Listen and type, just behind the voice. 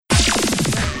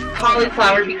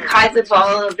cauliflower, because of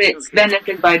all of its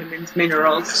benefit, vitamins,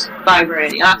 minerals, fiber,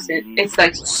 antioxidant, it's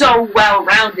like so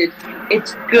well-rounded.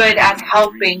 It's good at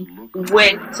helping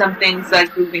with some things like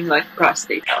improving like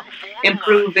prostate health,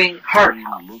 improving heart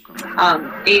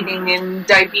health, aiding in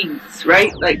diabetes,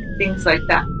 right? Like things like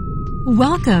that.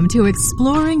 Welcome to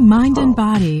Exploring Mind and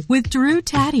Body with Drew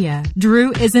Tadia.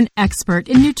 Drew is an expert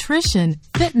in nutrition,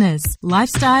 fitness,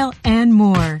 lifestyle, and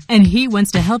more. And he wants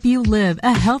to help you live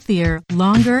a healthier,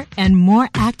 longer, and more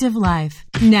active life.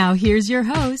 Now here's your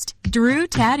host, Drew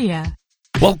Tadia.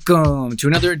 Welcome to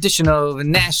another edition of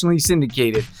Nationally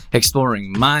Syndicated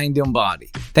Exploring Mind and Body.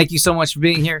 Thank you so much for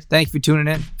being here. Thank you for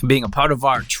tuning in, for being a part of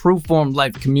our True Form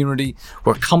Life community.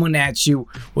 We're coming at you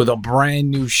with a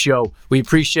brand new show. We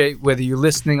appreciate whether you're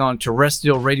listening on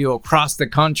terrestrial radio across the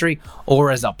country or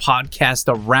as a podcast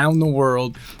around the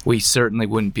world. We certainly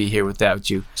wouldn't be here without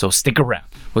you. So stick around.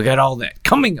 We got all that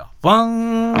coming up.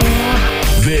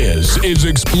 This is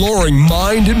Exploring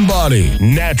Mind and Body.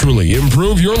 Naturally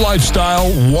improve your lifestyle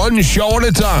one show at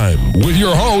a time with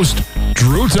your host,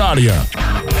 Drew Tadia.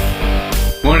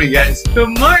 Morning, guys.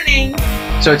 Good morning.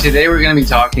 So today we're going to be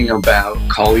talking about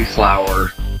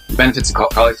cauliflower, benefits of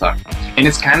cauliflower. And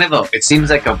it's kind of it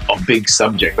seems like a big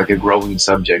subject, like a growing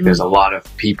subject. Mm-hmm. There's a lot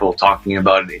of people talking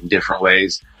about it in different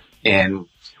ways. And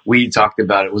we talked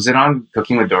about it. Was it on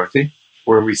Cooking with Dorothy,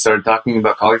 where we started talking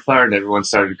about cauliflower and everyone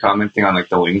started commenting on like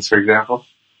the wings, for example?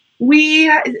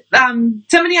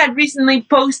 Somebody had recently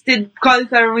posted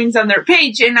cauliflower wings on their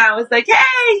page, and I was like,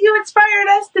 hey, you inspired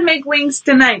us to make wings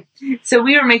tonight. So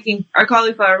we were making our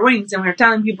cauliflower wings, and we were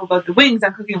telling people about the wings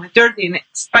on Cooking with Dorothy, and it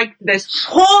spiked this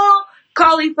whole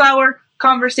cauliflower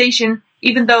conversation,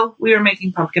 even though we were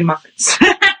making pumpkin muffins.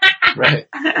 Right.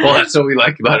 Well, that's what we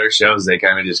like about our shows. They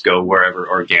kind of just go wherever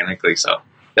organically, so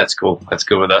that's cool. That's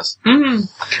good with us.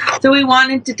 Mm-hmm. So we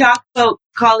wanted to talk about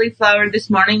cauliflower this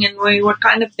morning, and we were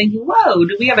kind of thinking, whoa,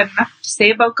 do we have enough to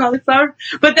say about cauliflower?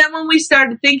 But then when we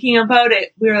started thinking about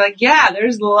it, we were like, yeah,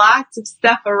 there's lots of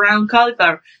stuff around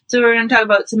cauliflower. So we're going to talk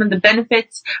about some of the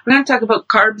benefits. We're going to talk about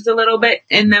carbs a little bit,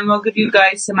 and then we'll give you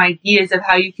guys some ideas of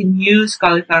how you can use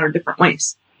cauliflower in different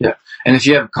ways. Yeah. And if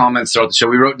you have comments throughout the show,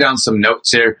 we wrote down some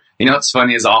notes here. You know, what's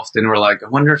funny is often we're like, I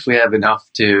wonder if we have enough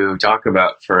to talk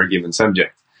about for a given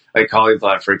subject. Like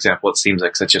cauliflower, for example, it seems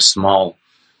like such a small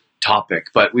topic,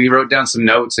 but we wrote down some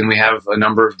notes and we have a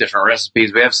number of different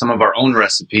recipes. We have some of our own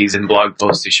recipes and blog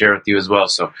posts to share with you as well.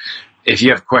 So if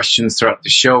you have questions throughout the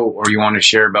show or you want to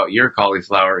share about your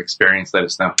cauliflower experience, let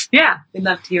us know. Yeah, we'd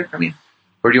love to hear from you.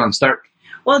 Where do you want to start?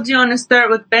 Well, do you want to start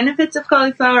with benefits of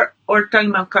cauliflower or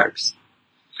talking about carbs?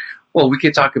 Well, we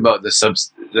could talk about the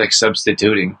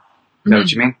substituting. Is that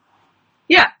what you mean?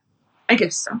 Yeah, I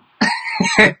guess so.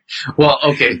 Well,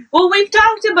 okay. Well, we've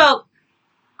talked about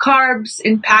carbs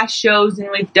in past shows, and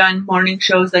we've done morning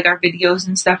shows, like our videos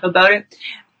and stuff about it.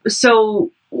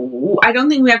 So I don't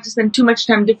think we have to spend too much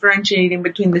time differentiating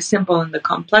between the simple and the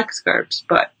complex carbs,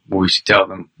 but... Well, we should tell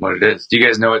them what it is. Do you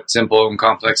guys know what simple and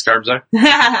complex carbs are?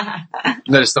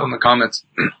 Let us know in the comments.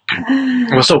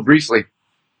 Well, so briefly,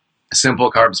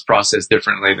 simple carbs process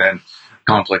differently than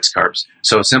complex carbs.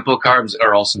 So simple carbs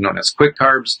are also known as quick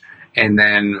carbs, and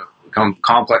then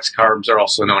complex carbs are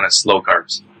also known as slow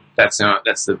carbs. That's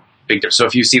the big difference. So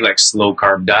if you see like slow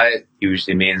carb diet,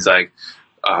 usually means like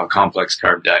complex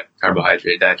carb diet,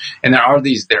 carbohydrate diet. And there are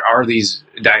these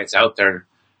diets out there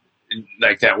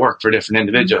like that work for different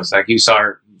individuals. Mm-hmm. Like you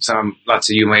saw lots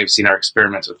of you may have seen our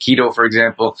experiments with keto, for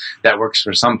example. That works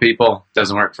for some people,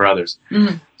 doesn't work for others.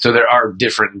 Mm-hmm. So there are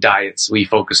different diets. We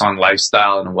focus on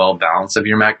lifestyle and a well balance of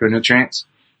your macronutrients.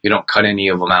 You don't cut any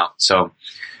of them out. So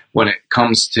when it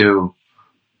comes to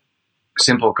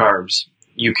simple carbs,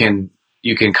 you can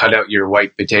cut out your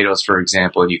white potatoes, for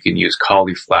example, and you can use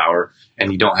cauliflower,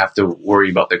 and you don't have to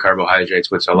worry about the carbohydrates,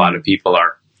 which a lot of people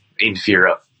are in fear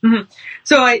of. Mm-hmm.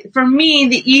 So for me,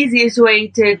 the easiest way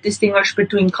to distinguish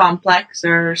between complex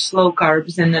or slow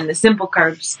carbs and then the simple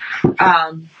carbs,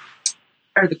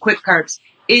 or the quick carbs,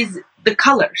 is the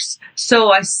colors.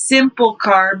 So a simple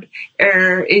carb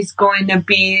is going to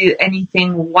be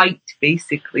anything white,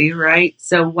 basically, right?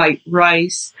 So white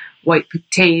rice, white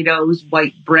potatoes,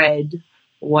 white bread,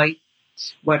 what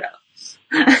else?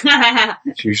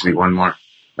 It's usually one more.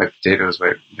 White potatoes,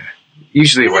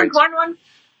 usually Isn't white. Corn one?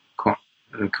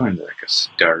 Corn's like a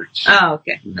starch. Oh,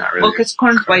 okay. Not really. Well, because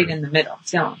corn's white in the middle.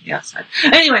 It's yellow on the outside.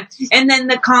 Anyway, and then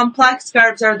the complex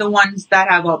carbs are the ones that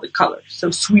have all the colors. So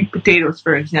sweet potatoes,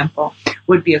 for example,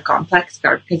 would be a complex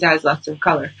carb because it has lots of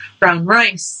color. Brown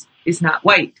rice is not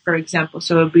white, for example,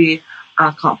 so it would be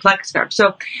a complex carb.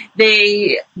 So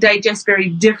they digest very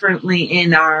differently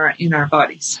in our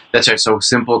bodies. That's right. So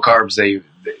simple carbs, they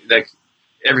like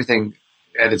everything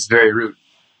at its very root,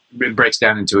 it breaks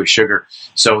down into a sugar.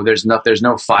 So there's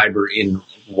no fiber in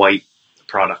white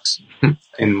products,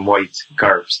 in white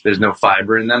carbs. There's no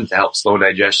fiber in them to help slow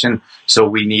digestion. So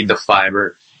we need the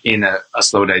fiber in a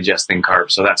slow digesting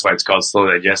carb. So that's why it's called slow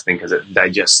digesting, because it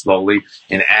digests slowly.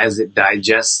 And as it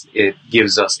digests, it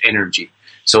gives us energy.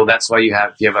 So that's why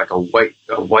if you have like a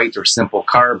white or simple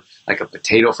carb, like a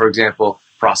potato, for example,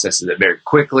 processes it very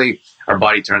quickly. Our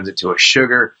body turns it to a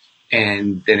sugar,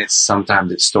 and then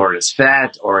sometimes it's stored as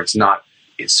fat, or it's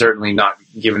certainly not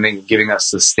giving us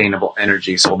sustainable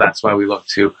energy. So that's why we look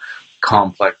to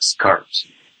complex carbs.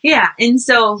 Yeah. And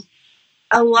so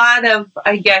a lot of,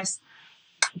 I guess,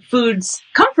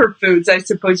 comfort foods, I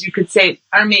suppose you could say,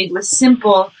 are made with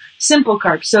simple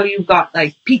carbs. So you've got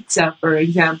like pizza, for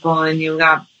example, and you've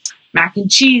got mac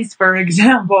and cheese, for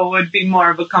example, would be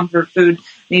more of a comfort food.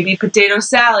 Maybe potato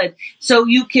salad. So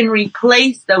you can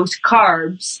replace those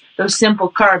carbs, those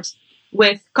simple carbs,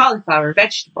 with cauliflower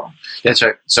vegetable. That's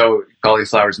right. So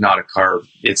cauliflower is not a carb.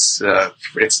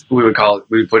 We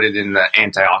would put it in the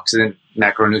antioxidant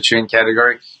macronutrient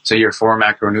category. So your 4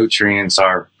 macronutrients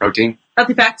are protein,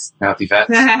 healthy fats,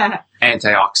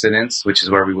 antioxidants, which is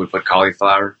where we would put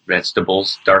cauliflower,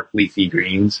 vegetables, dark leafy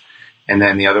greens, and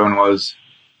then the other one was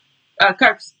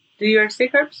carbs. Do you already say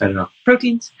carbs? I don't know.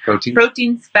 Proteins,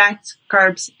 fats,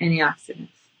 carbs, antioxidants.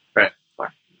 Right.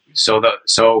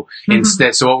 So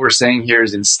instead, so what we're saying here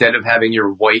is, instead of having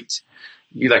your white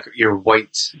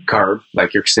carb,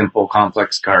 like your simple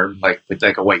complex carb, like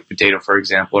a white potato, for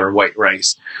example, or white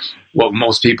rice, what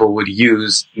most people would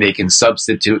use, they can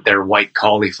substitute their white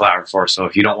cauliflower for. So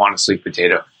if you don't want a sweet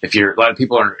potato, a lot of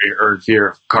people are in fear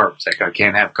of carbs, like I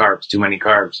can't have carbs, too many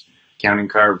carbs, counting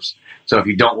carbs. So if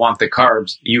you don't want the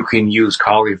carbs, you can use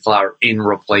cauliflower in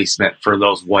replacement for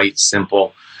those white,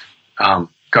 simple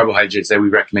carbohydrates that we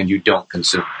recommend you don't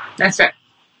consume. That's right.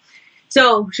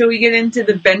 So, shall we get into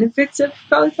the benefits of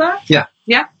cauliflower? Yeah.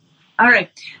 Yeah? All right.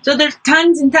 So, there's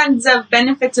tons and tons of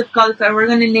benefits of cauliflower. We're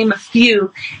going to name a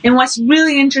few. And what's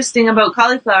really interesting about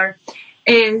cauliflower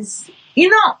is, I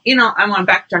want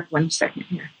to backtrack 1 second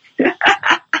here.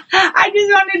 I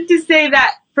just wanted to say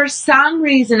that for some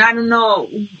reason, I don't know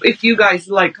if you guys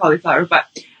like cauliflower, but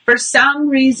for some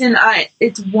reason,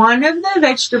 it's one of the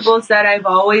vegetables that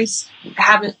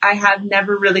I have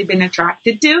never really been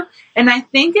attracted to. And I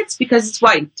think it's because it's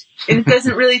white. And it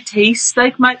doesn't really taste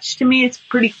like much to me. It's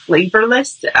pretty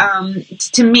flavorless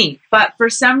to me. But for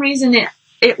some reason,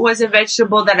 it was a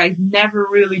vegetable that I've never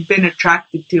really been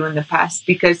attracted to in the past,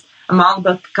 because I'm all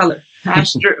about the color.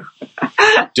 That's true.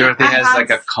 Dorothy has like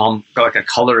a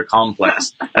color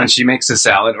complex. And she makes a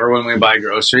salad, or when we buy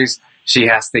groceries, she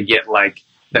has to get like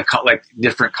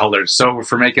different colors. So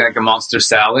if we're making like a monster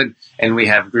salad and we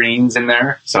have greens in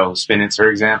there, so spinach, for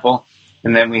example,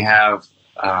 and then we have,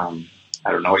 I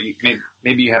don't know,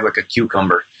 maybe you have like a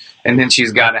cucumber, and then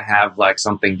she's got to have like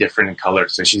something different in color.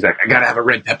 So she's like, I got to have a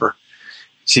red pepper.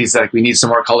 She's like, we need some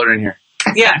more color in here.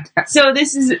 Yeah. So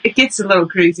it gets a little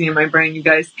crazy in my brain, you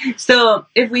guys. So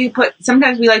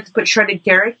sometimes we like to put shredded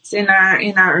carrots in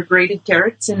our grated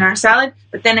carrots in our salad,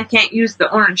 but then I can't use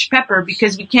the orange pepper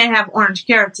because we can't have orange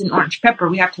carrots and orange pepper.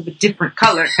 We have to have a different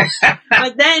color.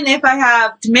 But then if I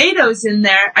have tomatoes in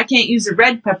there, I can't use the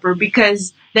red pepper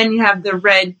because then you have the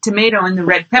red tomato and the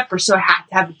red pepper. So I have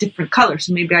to have a different color.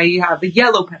 So maybe I have a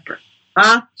yellow pepper.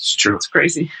 Huh? It's true. It's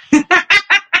crazy.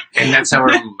 And that's how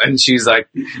and she's like,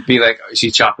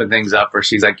 she's chopping things up, or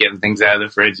she's like getting things out of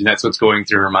the fridge, and that's what's going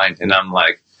through her mind. And I'm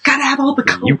like, gotta have all the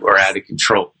colors. You are out of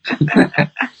control.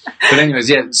 But anyways,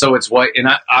 yeah, so it's white. And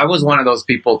I was one of those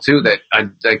people too that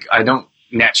I don't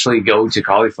naturally go to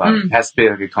cauliflower. It has to be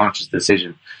like a conscious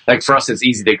decision. Like for us, it's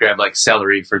easy to grab like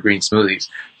celery for green smoothies,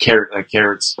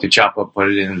 carrots to chop up, put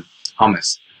it in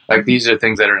hummus. Like these are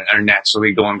things that are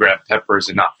naturally go and grab peppers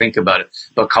and not think about it.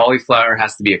 But cauliflower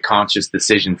has to be a conscious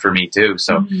decision for me too.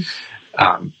 So,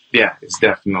 yeah, it's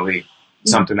definitely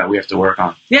something that we have to work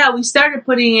on. Yeah, we started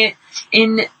putting it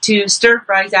into stir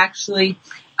fries actually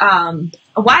a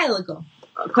while ago,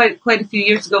 quite a few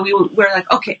years ago. We were like,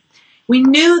 okay, we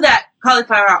knew that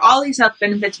cauliflower had all these health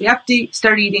benefits. We have to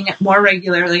start eating it more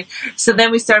regularly. So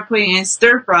then we started putting it in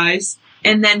stir fries.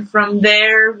 And then from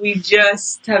there, we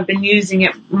just have been using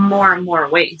it more and more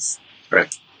ways.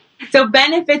 Right. So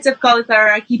benefits of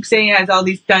cauliflower, I keep saying it has all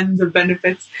these tons of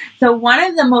benefits. So one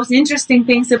of the most interesting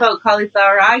things about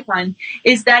cauliflower I find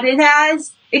is that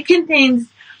it contains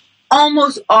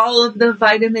almost all of the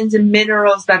vitamins and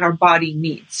minerals that our body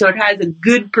needs. So it has a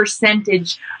good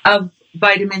percentage of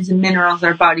vitamins and minerals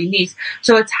our body needs.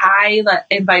 So it's high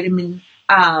in vitamins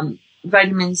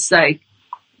like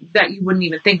that you wouldn't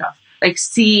even think of. Like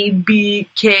C, B,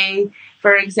 K,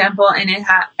 for example, and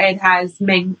it has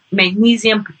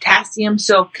magnesium, potassium,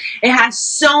 so it has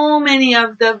so many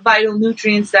of the vital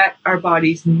nutrients that our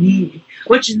bodies need,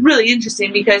 which is really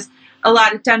interesting because a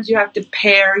lot of times you have to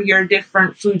pair your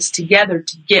different foods together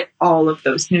to get all of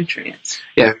those nutrients.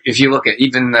 Yeah, if you look at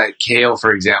even the kale,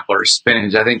 for example, or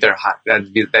spinach, I think they're high,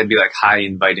 that'd be like high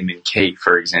in vitamin K,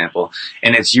 for example.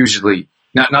 And it's usually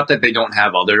not that they don't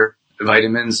have other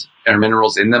vitamins or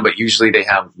minerals in them, but usually they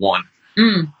have one.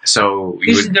 So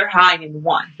usually they're high in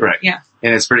one. Right. Yeah.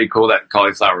 And it's pretty cool that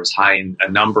cauliflower is high in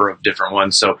a number of different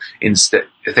ones. So instead,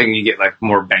 I think you get like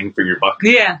more bang for your buck.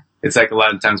 Yeah. It's like a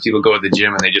lot of times people go to the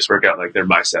gym and they just work out like their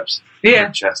biceps,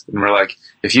 their chest, and we're like,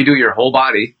 if you do your whole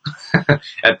body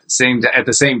at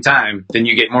the same time, then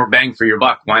you get more bang for your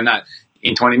buck. Why not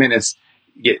in 20 minutes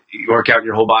work out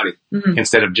your whole body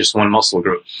instead of just one muscle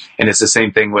group? And it's the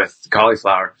same thing with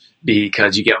cauliflower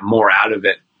because you get more out of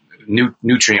it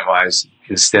nutrient wise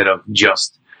instead of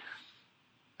just.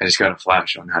 I just got a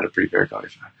flash on how to prepare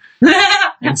cauliflower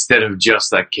instead of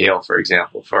just like kale, for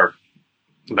example, for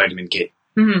vitamin K.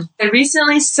 I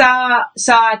recently saw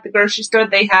at the grocery store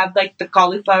they have like the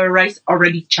cauliflower rice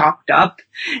already chopped up,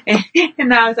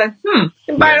 and I was like,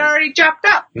 you buy it already chopped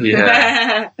up.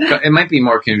 Yeah, it might be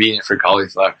more convenient for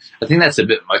cauliflower. I think that's a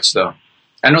bit much though.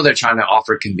 I know they're trying to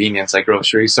offer convenience, like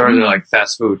grocery stores are like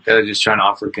fast food. They're just trying to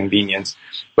offer convenience.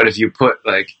 But if you put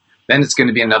then it's going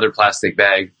to be another plastic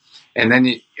bag, and then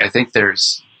I think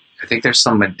there's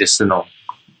some medicinal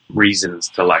reasons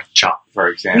to like chop, for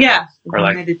example. Yeah, or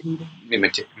like meditating.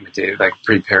 Like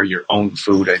prepare your own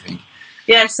food, I think.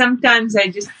 Yeah, sometimes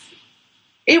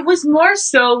it was more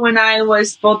so when I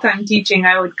was full-time teaching.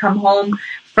 I would come home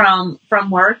from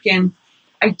work and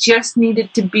I just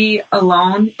needed to be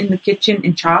alone in the kitchen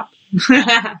and chop.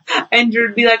 And Drew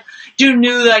would be like, Drew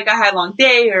knew like I had a long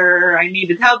day or I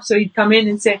needed help, so he'd come in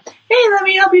and say, hey, let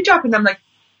me help you chop. And I'm like,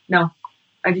 no,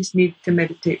 I just need to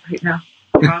meditate right now.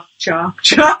 Chop.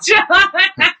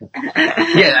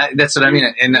 Yeah, that's what I mean.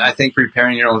 And I think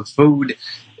preparing your own food,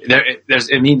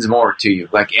 it means more to you,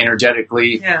 like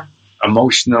energetically,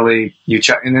 emotionally.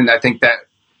 And then I think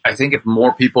if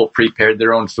more people prepared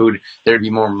their own food, there'd be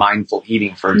more mindful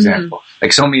eating, for example.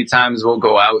 Like so many times we'll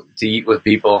go out to eat with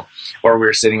people or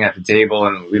we're sitting at the table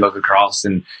and we look across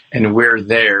and we're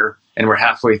there and we're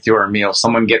halfway through our meal.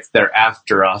 Someone gets there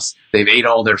after us. They've ate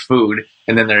all their food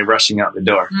and then they're rushing out the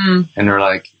door. And they're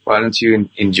like, why don't you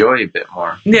enjoy a bit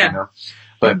more? Yeah. You know?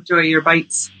 But enjoy your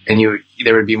bites. And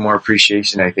there would be more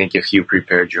appreciation, I think, if you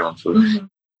prepared your own food.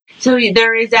 So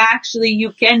there is actually,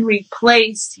 you can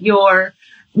replace your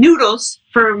noodles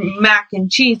for mac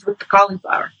and cheese with the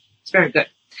cauliflower. It's very good.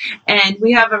 And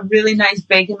we have a really nice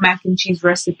vegan mac and cheese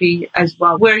recipe as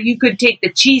well, where you could take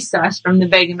the cheese sauce from the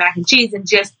vegan mac and cheese and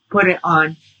just put it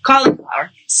on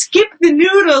cauliflower. Skip the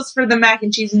noodles for the mac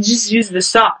and cheese and just use the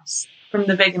sauce from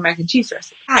the vegan mac and cheese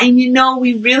recipe. And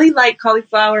we really like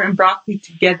cauliflower and broccoli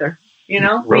together.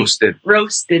 Roasted.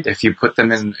 If you put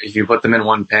them in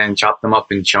one pan, chop them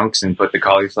up in chunks, and put the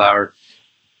cauliflower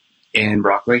and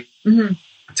broccoli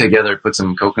together. Put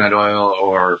some coconut oil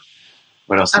or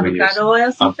what else do we use? Avocado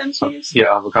oil sometimes we use.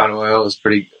 Yeah, avocado oil is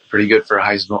pretty good for a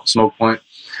high smoke point.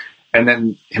 And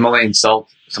then Himalayan salt.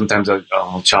 Sometimes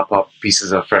I'll chop up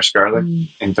pieces of fresh garlic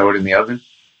and throw it in the oven.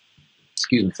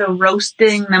 Excuse me. So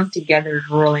roasting them together is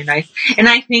really nice. And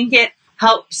I think it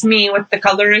helps me with the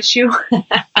color issue.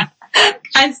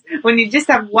 Because when you just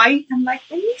have white, I'm like,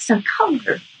 I need some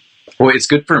color. Well, it's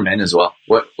good for men as well.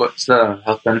 What's the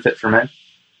health benefit for men?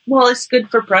 Well, it's good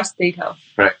for prostate health.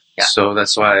 Right. Yeah. So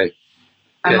that's why...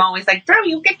 I'm always like, Drew,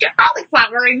 you get your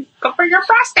cauliflower and go for your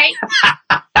prostate.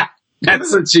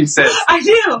 That's what she says. I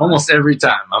do. Almost every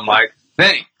time. I'm like,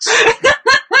 thanks.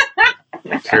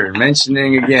 For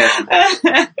mentioning again.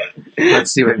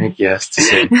 Let's see what Nikki has to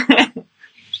say.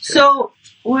 So,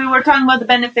 we were talking about the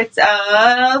benefits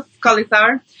of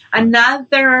cauliflower.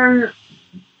 Another,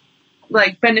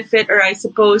 benefit, or I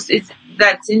suppose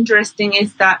that's interesting,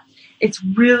 is that it's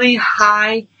really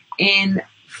high in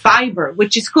fiber,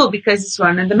 which is cool because it's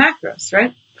one of the macros,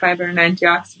 right? Fiber and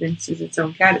antioxidants is its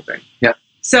own category. Yep.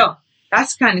 So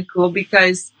that's kind of cool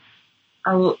because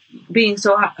being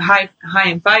so high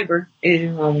in fiber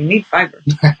is, we need fiber.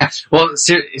 Well,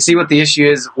 see what the issue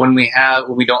is when we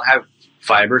don't have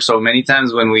fiber. So many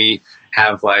times when we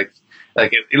have at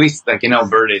least in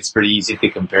Alberta, it's pretty easy to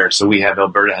compare. So we have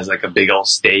Alberta has a big old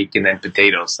steak and then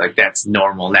potatoes. That's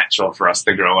normal, natural for us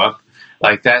to grow up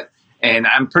like that. And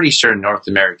I'm pretty sure in North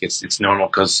America it's normal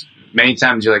because many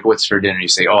times you're like, what's for dinner? You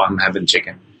say, oh, I'm having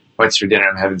chicken. What's for dinner?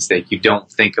 I'm having steak. You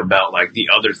don't think about the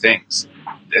other things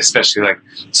especially like,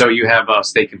 so you have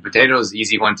steak and potatoes,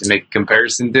 easy one to make a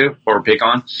comparison to or pick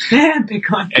on.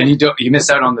 Pick on. And you miss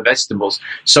out on the vegetables.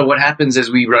 So what happens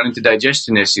is we run into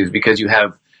digestion issues because you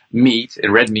have meat,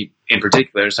 and red meat in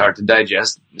particular is hard to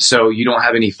digest. So you don't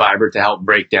have any fiber to help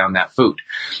break down that food.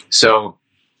 So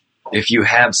if you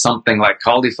have something like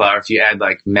cauliflower, if you add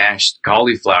like mashed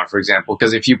cauliflower, for example,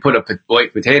 because if you put a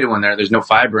white potato in there, there's no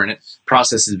fiber in it,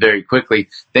 processes very quickly.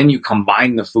 Then you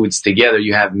combine the foods together.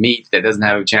 You have meat that doesn't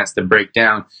have a chance to break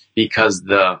down because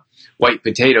the white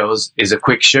potatoes is a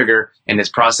quick sugar and it's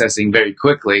processing very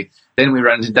quickly. Then we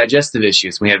run into digestive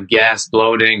issues. We have gas,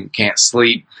 bloating, can't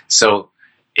sleep. So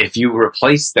if you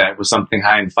replace that with something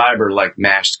high in fiber like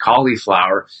mashed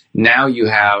cauliflower, now you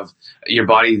have your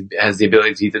body has the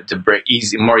ability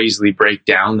to more easily break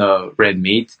down the red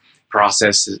meat,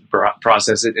 process it,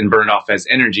 and burn it off as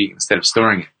energy instead of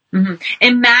storing it. Mm-hmm.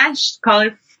 And mashed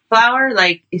cauliflower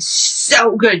is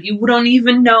so good. You don't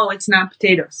even know it's not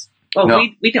potatoes. Well, no.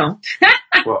 we don't.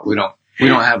 Well, we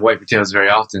don't have white potatoes very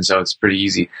often, so it's pretty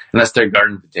easy. Unless they're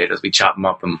garden potatoes, we chop them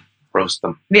up and roast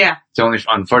them. Yeah.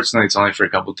 Unfortunately, it's only for a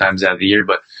couple times out of the year,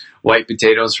 but white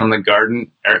potatoes from the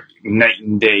garden are night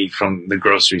and day from the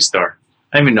grocery store.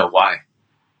 I don't even know why.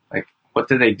 Like, what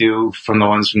do they do from the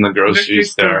ones from the grocery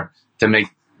store to make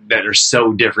that are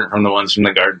so different from the ones from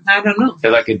the garden? I don't know.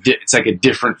 They're it's like a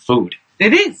different food.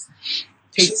 It is.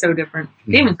 Tastes so different.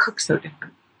 They even cook so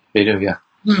different. They do, yeah.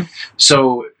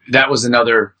 So that was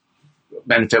another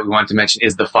benefit we wanted to mention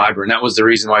is the fiber. And that was the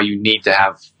reason why you need to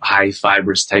have high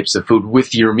fibrous types of food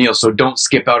with your meal. So don't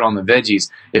skip out on the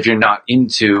veggies if you're not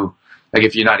into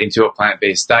a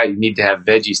plant-based diet. You need to have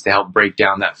veggies to help break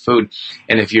down that food.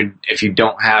 And if you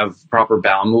don't have proper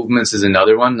bowel movements is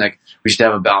another one. Like, we should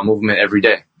have a bowel movement every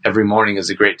day. Every morning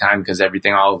is a great time because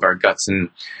all of our guts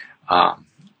and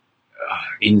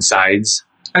insides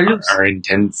our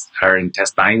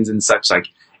intestines and such, like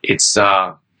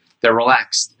they're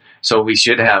relaxed. So we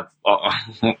should have.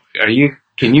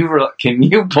 Can you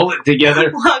pull it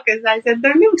together? Well, because I said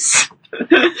they're loose.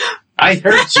 I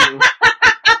heard you.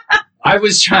 I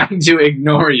was trying to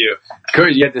ignore you. Of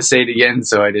course, you had to say it again,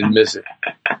 so I didn't miss it.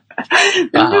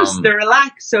 They're loose. They're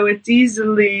relaxed, so it's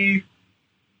easy.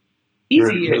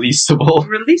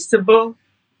 Releasable.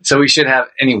 So we should have,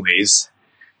 anyways.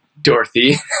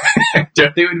 Dorothy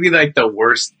would be like the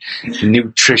worst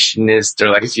nutritionist,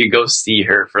 or like if you go see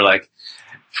her for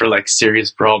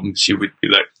serious problems, she would be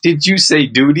like, "Did you say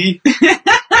duty?"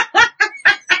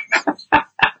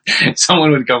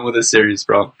 Someone would come with a serious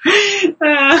problem.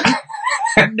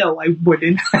 No, I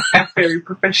wouldn't. I'm very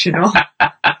professional.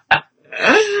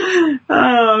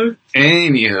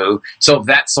 Anywho, so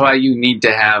that's why you need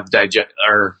to have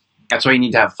that's why you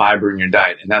need to have fiber in your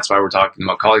diet. And that's why we're talking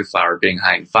about cauliflower being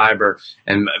high in fiber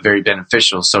and very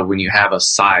beneficial. So when you have a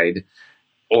side,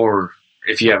 or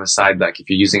if you have a side, like if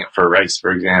you're using it for rice,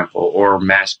 for example, or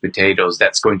mashed potatoes,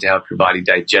 that's going to help your body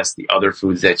digest the other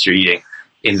foods that you're eating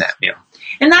in that meal.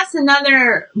 And that's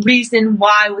another reason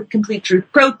why with Complete Truth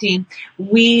Protein,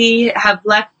 we have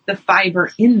left the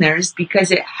fiber in there, is because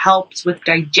it helps with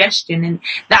digestion. And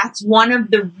that's one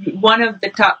of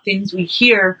the top things we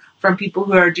hear from people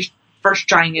who are just first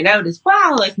trying it out is,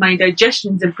 wow, like my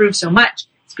digestion's improved so much.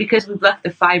 It's because we've left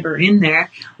the fiber in there.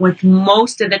 With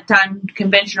most of the time,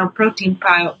 conventional protein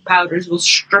powders will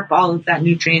strip all of that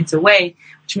nutrients away,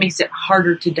 which makes it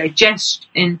harder to digest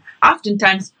and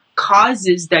oftentimes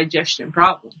causes digestion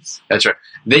problems. That's right.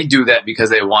 They do that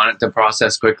because they want it to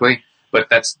process quickly, but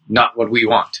that's not what we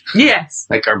want. Yes.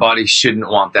 Like, our body shouldn't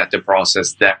want that to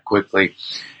process that quickly.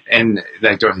 And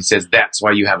like Dorothy says, that's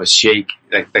why you have a shake.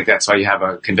 Like that's why you have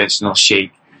a conventional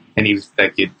shake. And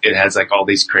it has like all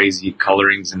these crazy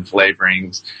colorings and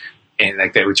flavorings and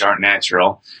like that, which aren't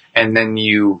natural. And then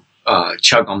you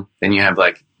chug them. Then you have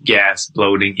like gas,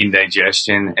 bloating,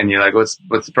 indigestion. And you're like, what's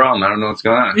the problem? I don't know what's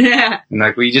going on. Yeah. And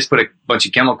like, you just put a bunch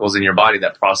of chemicals in your body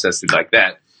that process it like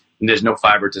that. And there's no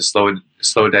fiber to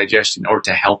slow digestion or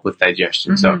to help with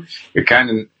digestion. Mm-hmm. So you're kind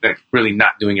of like really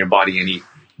not doing your body any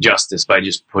justice by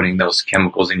just putting those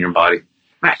chemicals in your body.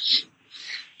 Right.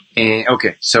 And,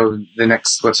 okay, so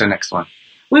what's the next one?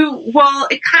 Well,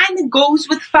 it kind of goes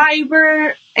with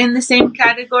fiber in the same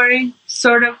category,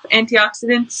 sort of,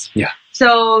 antioxidants. Yeah.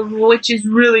 So, which is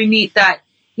really neat that,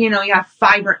 you have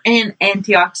fiber and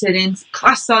antioxidants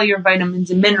plus all your vitamins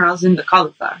and minerals in the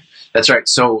cauliflower. That's right.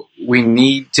 So we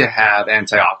need to have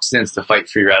antioxidants to fight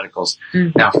free radicals.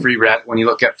 Mm-hmm. Now, when you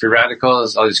look at free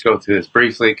radicals, I'll just go through this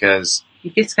briefly because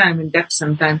it gets kind of in depth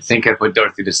sometimes. I think I put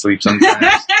Dorothy to sleep sometimes.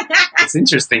 It's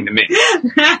interesting to me.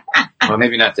 Well,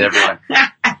 maybe not to everyone.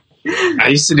 I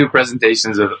used to do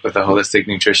presentations with a holistic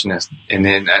nutritionist, and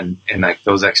then and like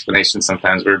those explanations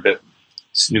sometimes were a bit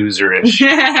snoozerish.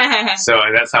 So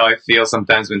that's how I feel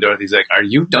sometimes when Dorothy's like, "Are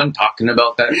you done talking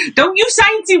about that? Don't use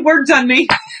sciencey words on me."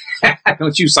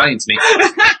 Don't you science me?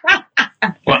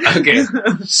 Well, okay.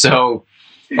 So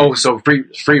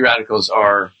free radicals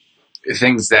are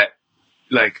things that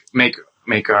like make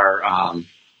our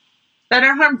that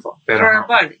are harmful for our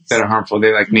bodies. That are harmful.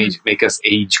 They like make us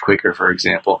age quicker, for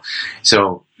example.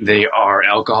 So they are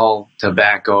alcohol,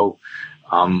 tobacco,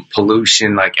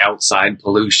 pollution, like outside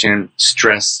pollution.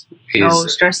 Stress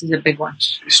is a big one.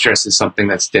 Stress is something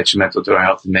that's detrimental to our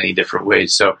health in many different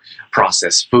ways. So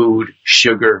processed food,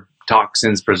 sugar,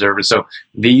 toxins, preservatives. So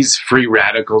these free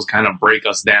radicals kind of break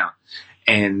us down,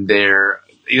 and they're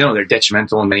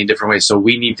detrimental in many different ways. So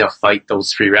we need to fight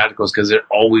those free radicals because they're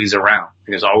always around.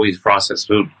 There's always processed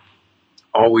food,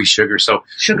 always sugar. So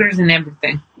sugar's in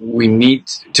everything. We need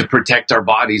to protect our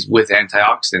bodies with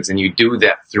antioxidants, and you do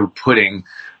that through putting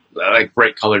like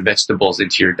bright colored vegetables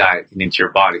into your diet and into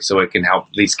your body. So it can help.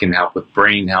 These can help with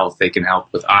brain health. They can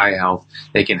help with eye health.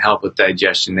 They can help with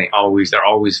digestion. They're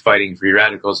always fighting free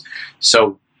radicals.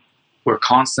 So we're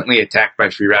constantly attacked by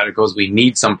free radicals. We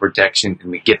need some protection, and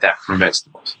we get that from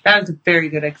vegetables. That was a very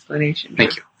good explanation.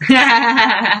 Thank you.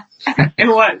 It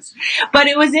was. But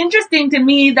it was interesting to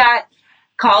me that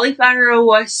cauliflower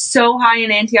was so high in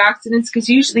antioxidants, because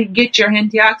you usually get your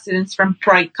antioxidants from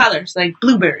bright colors, like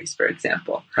blueberries, for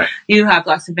example. Right. You have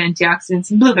lots of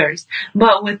antioxidants in blueberries.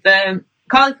 But with the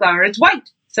cauliflower, it's white.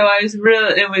 So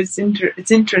it's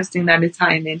interesting that it's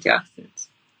high in antioxidants.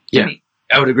 Yeah.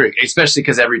 I would agree, especially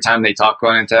because every time they talk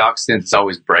about antioxidants, it's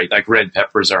always bright. Like red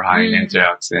peppers are high in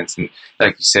antioxidants, and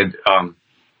like you said,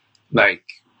 like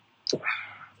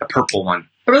a purple one,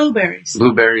 blueberries,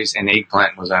 and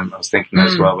eggplant I was thinking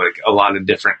as well. Like a lot of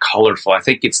different colorful. I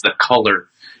think it's the color,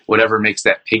 whatever makes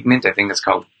that pigment. I think it's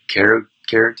called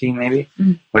carotene, maybe.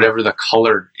 Whatever the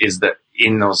color is that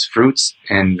in those fruits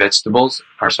and vegetables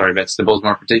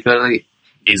more particularly,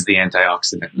 is the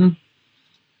antioxidant.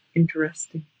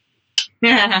 Interesting.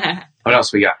 What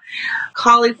else we got?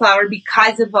 Cauliflower,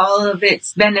 because of all of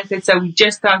its benefits that we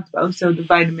just talked about, so the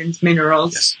vitamins,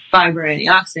 minerals, fiber,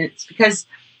 antioxidants, because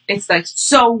it's like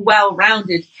so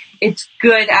well-rounded, it's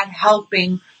good at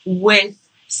helping with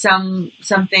some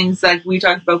things like we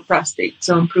talked about prostate,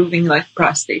 so improving like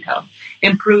prostate health,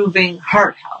 improving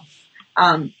heart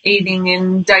health, aiding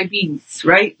in diabetes,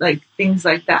 right? Like things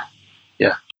like that.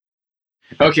 Yeah.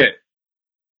 Okay.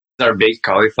 Our baked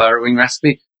cauliflower wing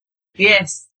recipe.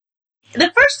 Yes. The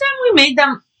first time we made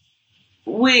them,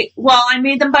 I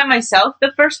made them by myself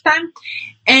the first time,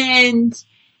 and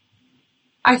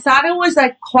I thought it was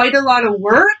like quite a lot of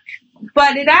work,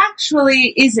 but it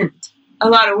actually isn't a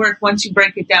lot of work once you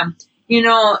break it down. You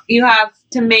know, you have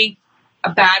to make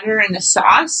a batter and a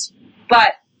sauce,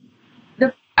 but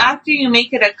after you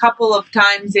make it a couple of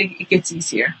times, it gets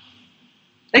easier.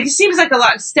 Like, it seems like a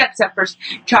lot of steps at first.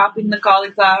 Chopping the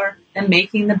cauliflower and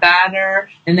making the batter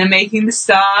and then making the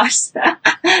sauce.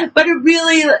 But it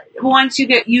really, once you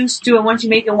get used to it, once you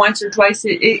make it once or twice,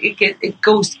 it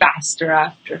goes faster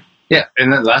after. Yeah,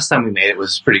 and then the last time we made it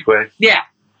was pretty quick. Yeah,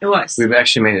 it was. We've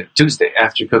actually made it Tuesday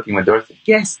after cooking with Dorothy.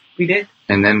 Yes, we did.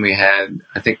 And then we had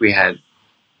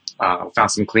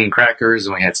found some clean crackers,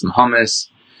 and we had some hummus.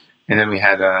 And then we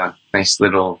had a nice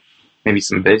little, maybe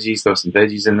some veggies, throw some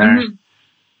veggies in there. Mm-hmm.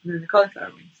 And then the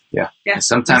cauliflower wings. Yeah. And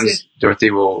sometimes Dorothy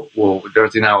and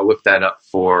I will look that up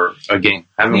for a game.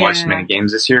 I haven't watched many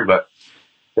games this year, but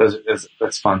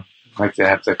that's fun. I like to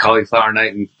have the cauliflower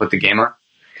night and put the game on.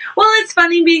 Well, it's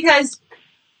funny because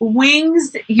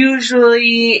wings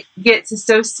usually gets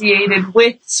associated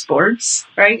with sports,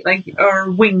 right? Like, or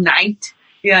wing night.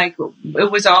 Yeah, like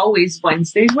it was always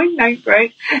Wednesday's wing night,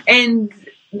 right? And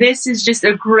this is just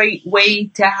a great way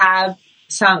to have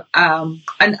some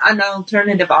an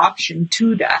alternative option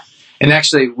to that. And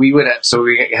actually, we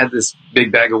had this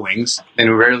big bag of wings, and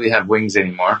we rarely have wings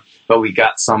anymore, but we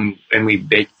got some and we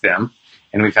baked them,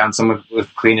 and we found some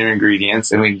with cleaner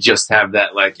ingredients, and we just have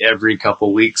that like every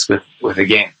couple weeks with a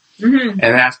game. Mm-hmm.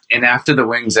 And after the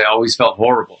wings, I always felt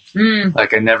horrible.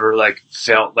 Like I never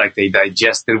felt like they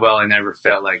digested well. I never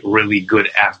felt like really good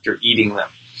after eating them.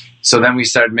 So then we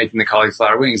started making the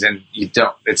cauliflower wings, and you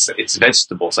don't. It's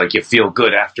vegetables. Like you feel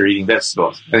good after eating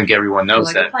vegetables. I think everyone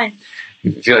knows that.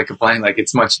 You feel like a plane. Like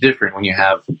it's much different when you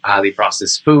have highly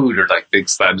processed food or like big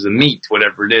slabs of meat,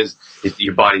 whatever it is.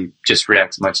 Your body just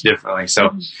reacts much differently.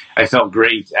 So I felt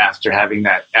great after having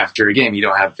that. After a game, you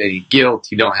don't have any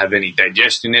guilt, you don't have any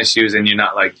digestion issues, and you're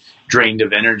not like drained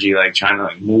of energy, like trying to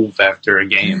like move after a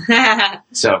game.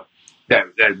 So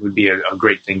that would be a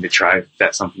great thing to try if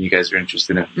that's something you guys are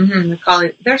interested in.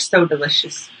 Mm-hmm. They're so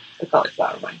delicious, the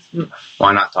cauliflower ones.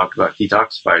 Why not talk about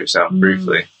Detoxify Yourself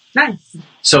briefly? Nice.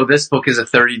 So this book is a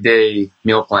 30-day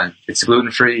meal plan. It's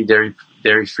gluten-free,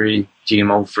 dairy-free,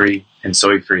 GMO-free, and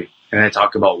soy-free. And I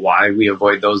talk about why we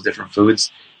avoid those different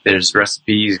foods. There's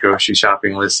recipes, grocery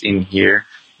shopping lists in here.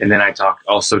 And then I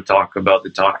also talk about the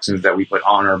toxins that we put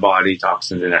on our body,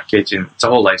 toxins in our kitchen. It's a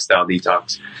whole lifestyle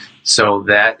detox. So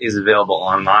that is available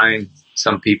online.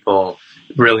 Some people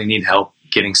really need help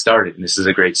getting started. And this is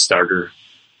a great starter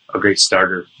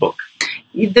book.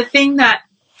 The thing that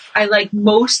I like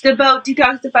most about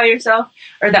Detoxify Yourself,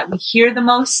 or that we hear the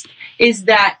most, is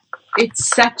that it's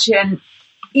such an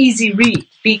easy read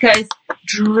because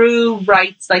Drew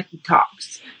writes like he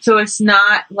talks. So it's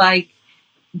not like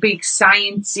big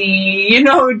sciencey,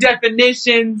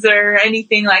 definitions or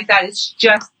anything like that. It's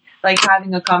just like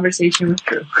having a conversation with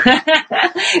Drew.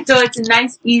 So it's a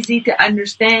nice, easy to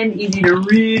understand, easy to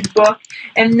read book.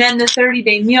 And then the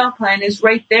 30-day meal plan is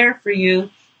right there for you.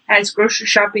 Has grocery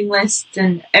shopping lists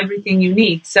and everything you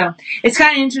need. So it's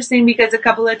kind of interesting because a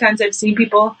couple of times I've seen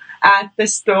people at the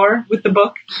store with the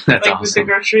book, That's like awesome. with the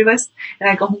grocery list, and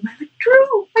I go, oh my God,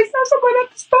 Drew, I saw someone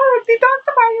at the store. They talked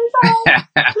about yourself.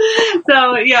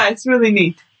 So yeah, it's really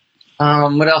neat.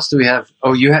 What else do we have?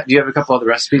 Oh, do you have a couple other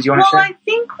recipes you want to Well, share? I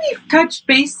think we've touched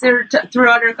base there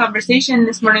throughout our conversation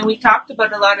this morning. We talked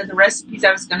about a lot of the recipes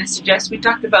I was going to suggest. We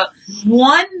talked about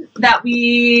one that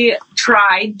we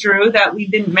tried, Drew, that we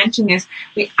didn't mention is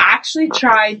we actually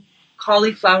tried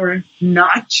cauliflower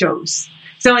nachos.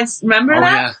 So remember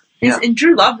that? Yeah. And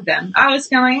Drew loved them. I was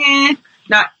kind of like,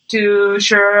 not too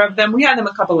sure of them. We had them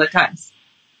a couple of times,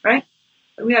 right?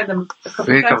 We had them a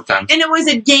couple of times. And it was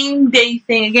a game day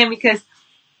thing again because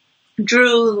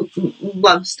Drew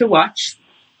loves to watch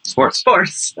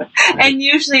sports. Right. And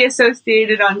usually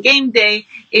associated on game day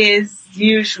is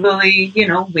usually,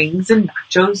 wings and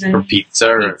nachos and pizza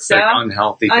or like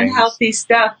unhealthy things. Unhealthy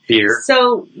stuff. Beer.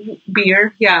 So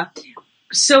beer, yeah.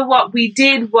 So what we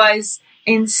did was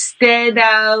instead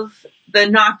of the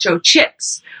nacho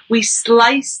chips, we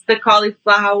sliced the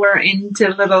cauliflower into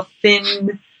little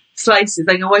thin slices.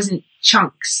 Like it wasn't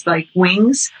chunks like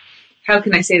wings. How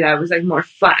can I say that? It was like more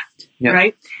flat,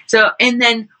 right? So, and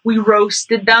then we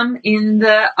roasted them in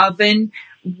the oven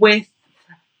with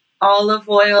olive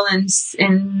oil and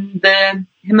the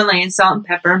Himalayan salt and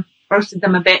pepper. Roasted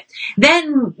them a bit.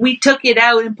 Then we took it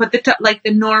out and put the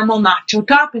normal nacho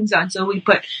toppings on. So we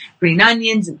put green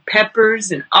onions and peppers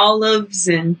and olives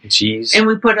and cheese. And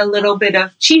we put a little bit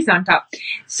of cheese on top.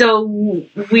 So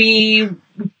we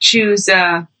choose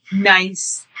a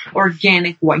nice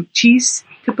organic white cheese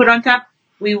to put on top.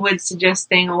 We would suggest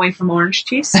staying away from orange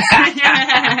cheese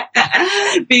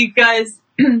because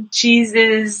cheese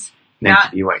is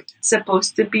not white.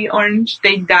 Supposed to be orange.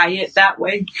 They dye it that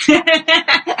way.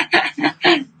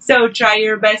 So try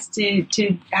your best to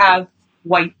have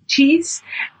white cheese.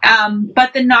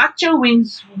 But the nacho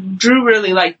wings, Drew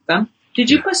really liked them. Did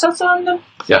you put salsa on them?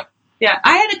 Yeah. Yeah,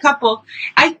 I had a couple.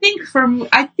 I think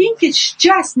it's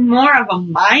just more of a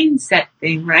mindset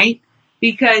thing, right?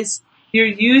 Because you're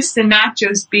used to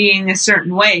nachos being a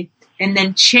certain way, and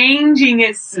then changing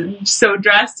it so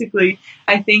drastically.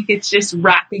 I think it's just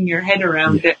wrapping your head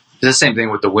around it. It's the same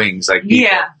thing with the wings. Like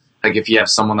people, like if you have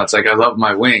someone that's like, I love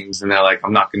my wings, and they're like,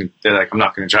 I'm not going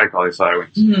to try cauliflower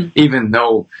wings, even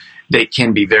though they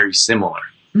can be very similar,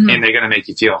 and they're going to make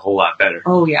you feel a whole lot better.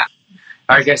 Oh yeah.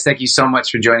 All right, guys, thank you so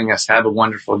much for joining us. Have a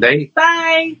wonderful day.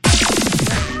 Bye.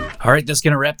 All right, that's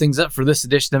going to wrap things up for this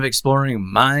edition of Exploring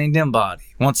Mind and Body.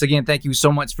 Once again, thank you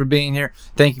so much for being here.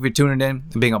 Thank you for tuning in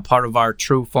and being a part of our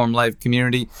Trueform Life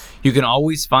community. You can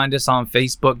always find us on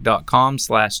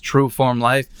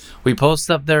Facebook.com/TrueformLife. We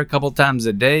post up there a couple times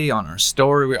a day on our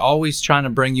story. We're always trying to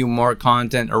bring you more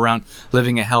content around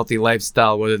living a healthy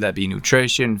lifestyle, whether that be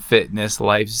nutrition, fitness,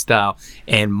 lifestyle,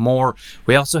 and more.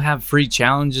 We also have free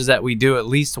challenges that we do at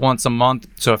least once a month.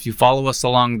 So if you follow us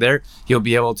along there, you'll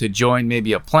be able to join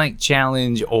maybe a plank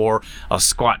challenge or a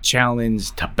squat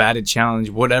challenge, Tabata challenge,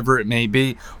 whatever it may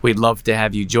be. We'd love to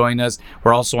have you join us.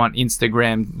 We're also on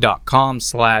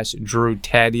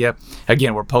Instagram.com/DrewTadia.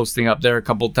 Again, we're posting up there a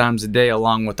couple times a day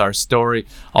along with our story,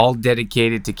 all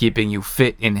dedicated to keeping you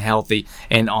fit and healthy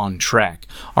and on track.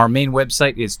 Our main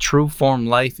website is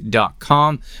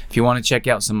TrueformLife.com. If you want to check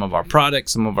out some of our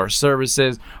products, some of our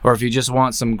services, or if you just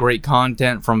want some great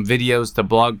content from videos to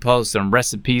blog posts and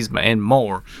recipes and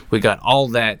more, we got all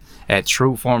that at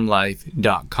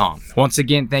TrueformLife.com. Once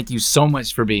again, thank you so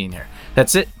much for being here.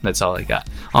 That's it. That's all I got.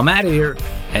 I'm out of here.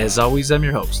 As always, I'm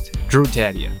your host, Drew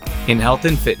Tadia, in health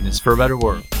and fitness for a better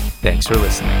world. Thanks for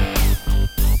listening.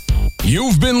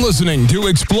 You've been listening to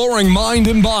Exploring Mind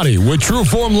and Body with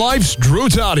Trueform Life's Drew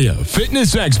Tadia,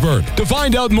 fitness expert. To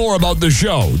find out more about the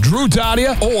show, Drew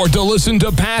Tadia, or to listen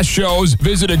to past shows,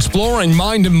 visit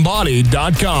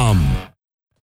exploringmindandbody.com.